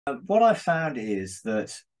What I found is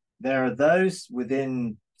that there are those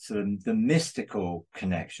within sort of the mystical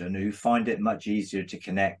connection who find it much easier to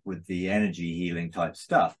connect with the energy healing type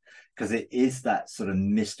stuff because it is that sort of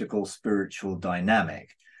mystical spiritual dynamic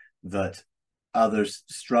that others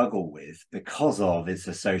struggle with because of its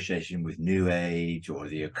association with New Age or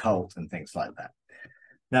the occult and things like that.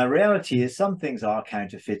 Now, reality is some things are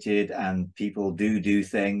counterfeited and people do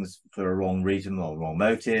things for a wrong reason or wrong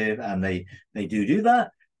motive, and they do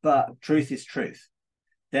that, but truth is truth.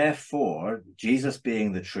 Therefore, Jesus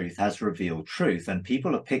being the truth has revealed truth, and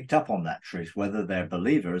people have picked up on that truth, whether they're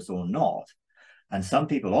believers or not. And some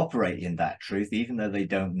people operate in that truth, even though they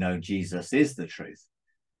don't know Jesus is the truth.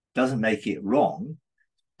 Doesn't make it wrong,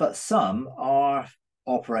 but some are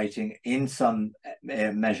operating in some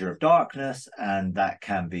measure of darkness, and that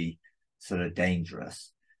can be sort of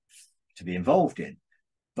dangerous to be involved in.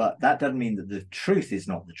 But that doesn't mean that the truth is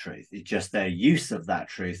not the truth. It's just their use of that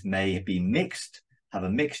truth may be mixed, have a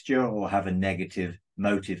mixture, or have a negative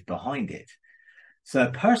motive behind it. So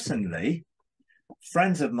personally,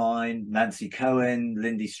 friends of mine, Nancy Cohen,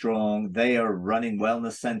 Lindy Strong, they are running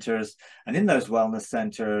wellness centers. And in those wellness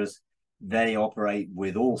centers, they operate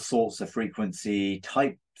with all sorts of frequency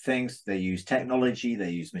type things. They use technology,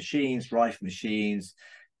 they use machines, Rife machines,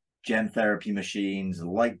 gem therapy machines,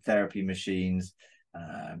 light therapy machines,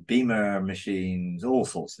 beamer machines, all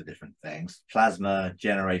sorts of different things, plasma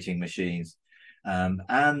generating machines.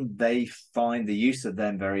 And they find the use of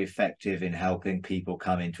them very effective in helping people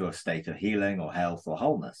come into a state of healing or health or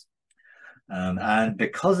wholeness. And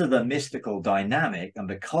because of the mystical dynamic, and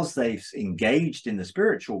because they've engaged in the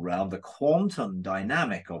spiritual realm, the quantum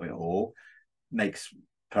dynamic of it all makes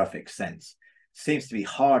perfect sense. Seems to be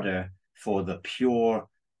harder for the pure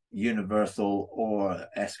universal or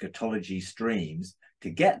eschatology streams to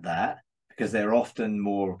get that, because they're often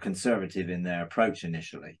more conservative in their approach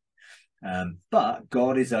initially. But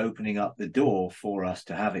God is opening up the door for us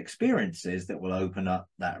to have experiences that will open up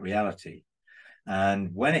that reality. And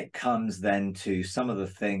when it comes then to some of the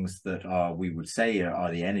things that are, we would say,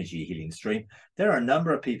 are the energy healing stream, there are a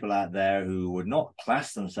number of people out there who would not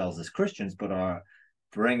class themselves as Christians, but are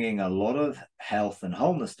bringing a lot of health and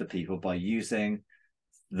wholeness to people by using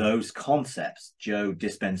those concepts. Joe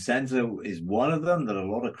Dispenza is one of them that a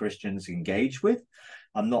lot of Christians engage with.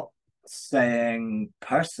 I'm not saying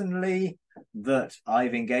personally that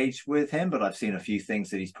I've engaged with him, but I've seen a few things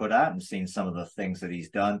that he's put out and seen some of the things that he's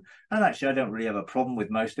done. And actually, I don't really have a problem with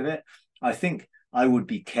most of it. I think I would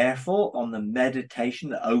be careful on the meditation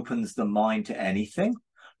that opens the mind to anything,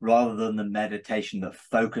 rather than the meditation that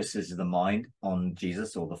focuses the mind on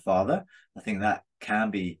Jesus or the Father. I think that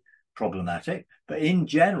can be problematic. But in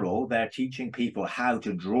general, they're teaching people how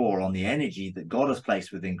to draw on the energy that God has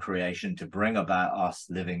placed within creation to bring about us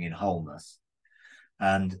living in wholeness.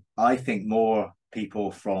 And I think more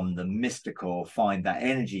people from the mystical find that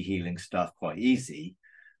energy healing stuff quite easy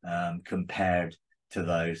compared to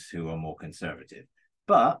those who are more conservative.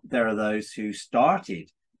 But there are those who started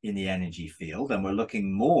in the energy field and we're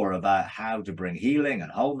looking more about how to bring healing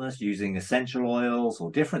and wholeness using essential oils or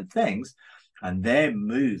different things. And they're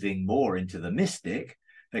moving more into the mystic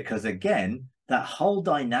because, again, that whole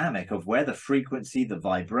dynamic of where the frequency, the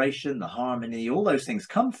vibration, the harmony, all those things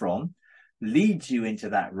come from leads you into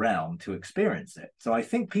that realm to experience it. So I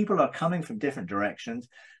think people are coming from different directions,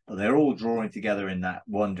 but they're all drawing together in that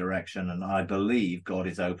one direction. And I believe God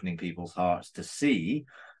is opening people's hearts to see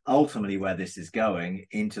ultimately where this is going,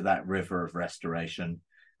 into that river of restoration.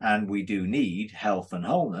 And we do need health and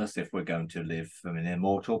wholeness if we're going to live from an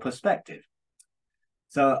immortal perspective.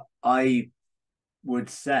 So I would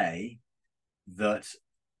say that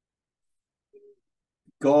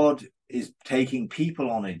God is taking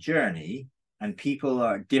people on a journey, and people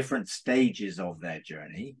are at different stages of their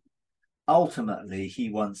journey. Ultimately, he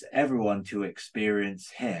wants everyone to experience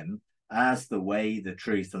him as the way, the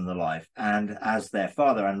truth, and the life, and as their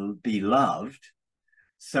Father, and be loved,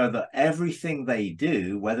 so that everything they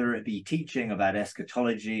do, whether it be teaching about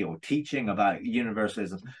eschatology or teaching about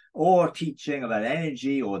universalism or teaching about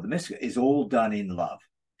energy or the mystical, is all done in love.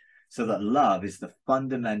 So that love is the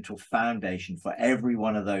fundamental foundation for every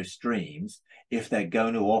one of those streams if they're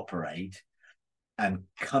going to operate and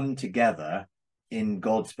come together in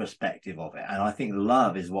God's perspective of it. And I think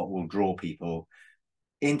love is what will draw people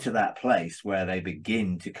into that place where they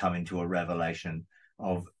begin to come into a revelation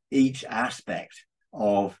of each aspect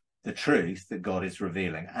of the truth that God is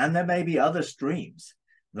revealing. And there may be other streams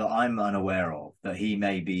that I'm unaware of that he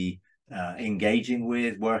may be engaging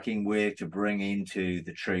with, working with, to bring into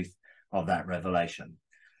the truth of that revelation.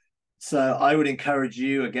 So I would encourage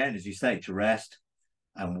you, again, as you say, to rest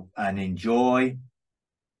and enjoy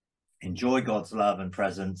enjoy God's love and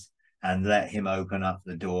presence, and let him open up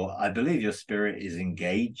the door. I believe your spirit is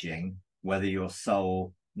engaging, whether your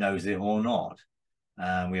soul knows it or not.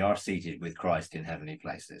 We are seated with Christ in heavenly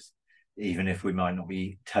places, even if we might not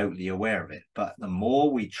be totally aware of it. But the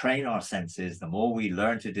more we train our senses, the more we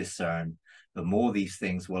learn to discern, the more these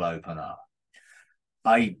things will open up.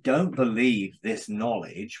 I don't believe this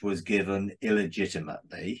knowledge was given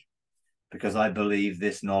illegitimately, because I believe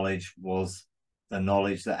this knowledge was the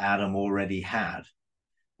knowledge that Adam already had.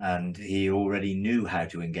 And he already knew how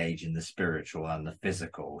to engage in the spiritual and the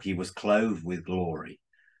physical. He was clothed with glory.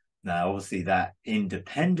 Now, obviously, that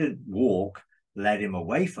independent walk led him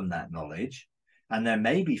away from that knowledge. And there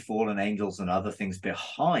may be fallen angels and other things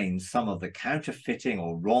behind some of the counterfeiting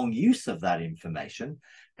or wrong use of that information.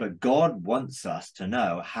 But God wants us to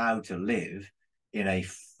know how to live in a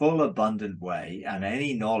full, abundant way. And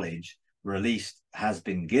any knowledge released has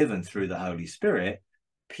been given through the Holy Spirit.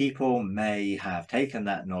 People may have taken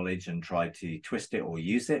that knowledge and tried to twist it or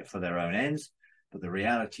use it for their own ends. But the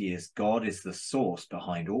reality is God is the source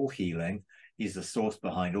behind all healing. He's the source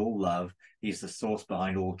behind all love. He's the source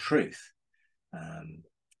behind all truth.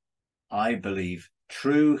 I believe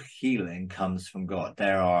true healing comes from God.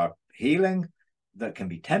 There are healing that can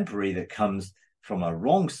be temporary, that comes from a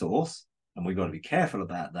wrong source, and we've got to be careful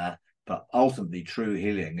about that. But ultimately, true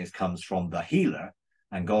healing comes from the healer,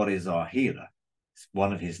 and God is our healer.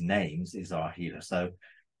 One of his names is our healer. So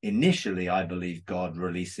initially, I believe God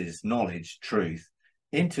releases knowledge, truth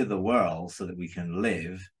into the world so that we can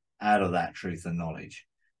live out of that truth and knowledge.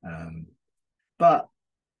 But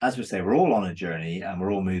as we say, we're all on a journey, and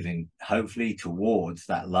we're all moving hopefully towards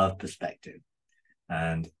that love perspective.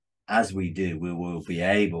 And as we do, we will be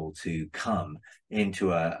able to come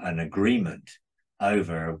into an agreement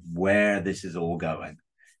over where this is all going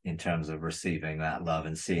in terms of receiving that love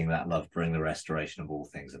and seeing that love bring the restoration of all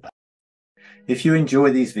things about. If you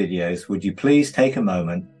enjoy these videos, would you please take a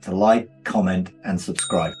moment to like, comment, and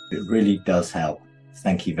subscribe? It really does help.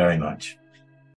 Thank you very much.